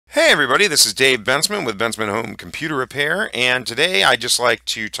Hey everybody, this is Dave Bensman with Bensman Home Computer Repair, and today I just like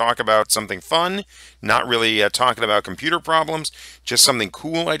to talk about something fun, not really talking about computer problems, just something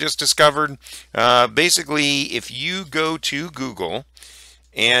cool I just discovered. Basically, if you go to Google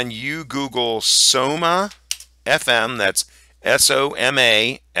and you Google Soma FM, that's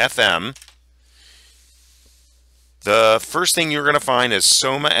Soma FM, the first thing you're going to find is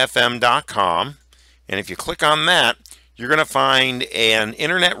somafm.com, and if you click on that, you're going to find an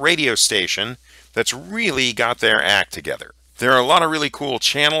internet radio station that's really got their act together. There are a lot of really cool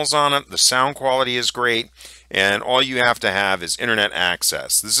channels on it. The sound quality is great, and all you have to have is internet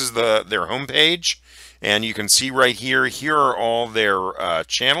access. This is their homepage, and you can see right here, here are all their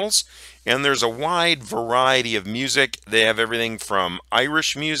channels, and there's a wide variety of music. They have everything from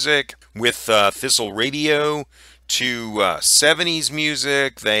Irish music with Thistle Radio to 70s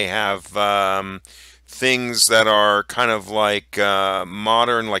music. They have things that are kind of like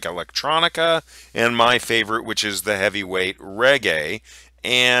modern, like electronica, and my favorite, which is the heavyweight reggae.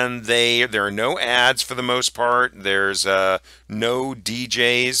 And there are no ads for the most part. There's no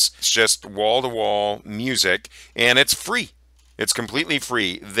DJs. It's just wall-to-wall music, and it's free. It's completely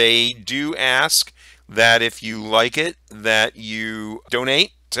free. They do ask that if you like it, that you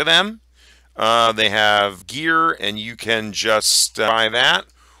donate to them. They have gear, and you can just buy that,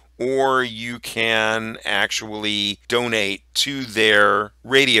 or you can actually donate to their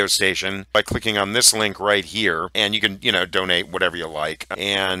radio station by clicking on this link right here, and you can, donate whatever you like.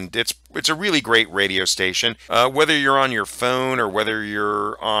 And it's a really great radio station. Whether you're on your phone or whether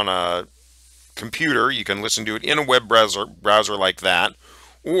you're on a computer, you can listen to it in a web browser like that,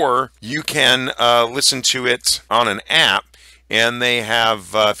 or you can listen to it on an app. And they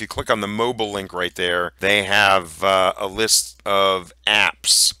have, if you click on the mobile link right there, they have a list of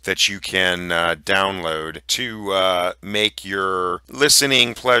apps that you can download to make your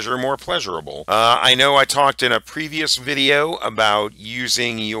listening pleasure more pleasurable. I know I talked in a previous video about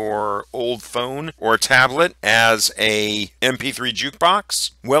using your old phone or tablet as a MP3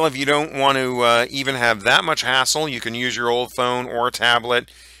 jukebox. Well, if you don't want to even have that much hassle, you can use your old phone or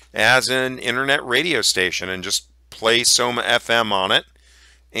tablet as an internet radio station and just play Soma FM on it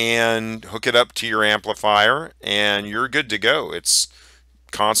and hook it up to your amplifier, and you're good to go. It's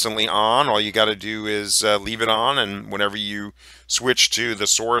constantly on. All you got to do is leave it on, and whenever you switch to the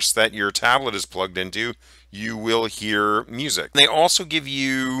source that your tablet is plugged into, you will hear music. They also give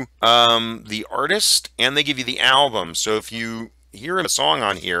you the artist, and they give you the album. So if you hear a song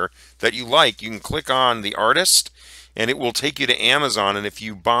on here that you like, you can click on the artist, and it will take you to Amazon. And if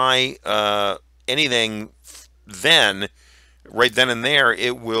you buy anything then, right then and there,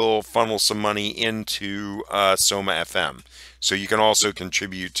 it will funnel some money into Soma FM. So you can also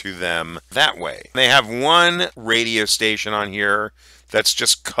contribute to them that way. They have one radio station on here that's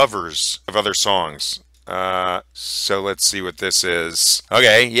just covers of other songs. So let's see what this is.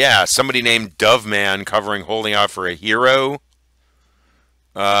 Okay, yeah, somebody named Doveman covering Holding Out for a Hero.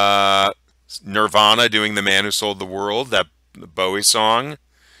 Nirvana doing The Man Who Sold the World, that Bowie song.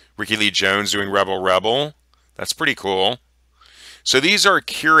 Ricky Lee Jones doing Rebel Rebel. That's pretty cool. So these are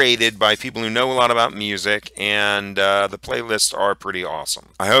curated by people who know a lot about music, and the playlists are pretty awesome.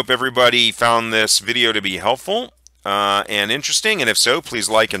 I hope everybody found this video to be helpful and interesting, and if so, please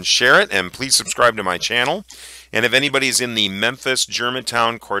like and share it, and please subscribe to my channel. And if anybody's in the Memphis,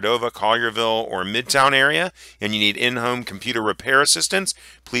 Germantown, Cordova, Collierville, or Midtown area, and you need in-home computer repair assistance,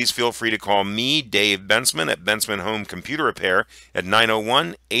 please feel free to call me, Dave Bensman, at Bensman Home Computer Repair at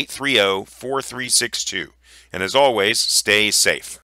 901-830-4362. And as always, stay safe.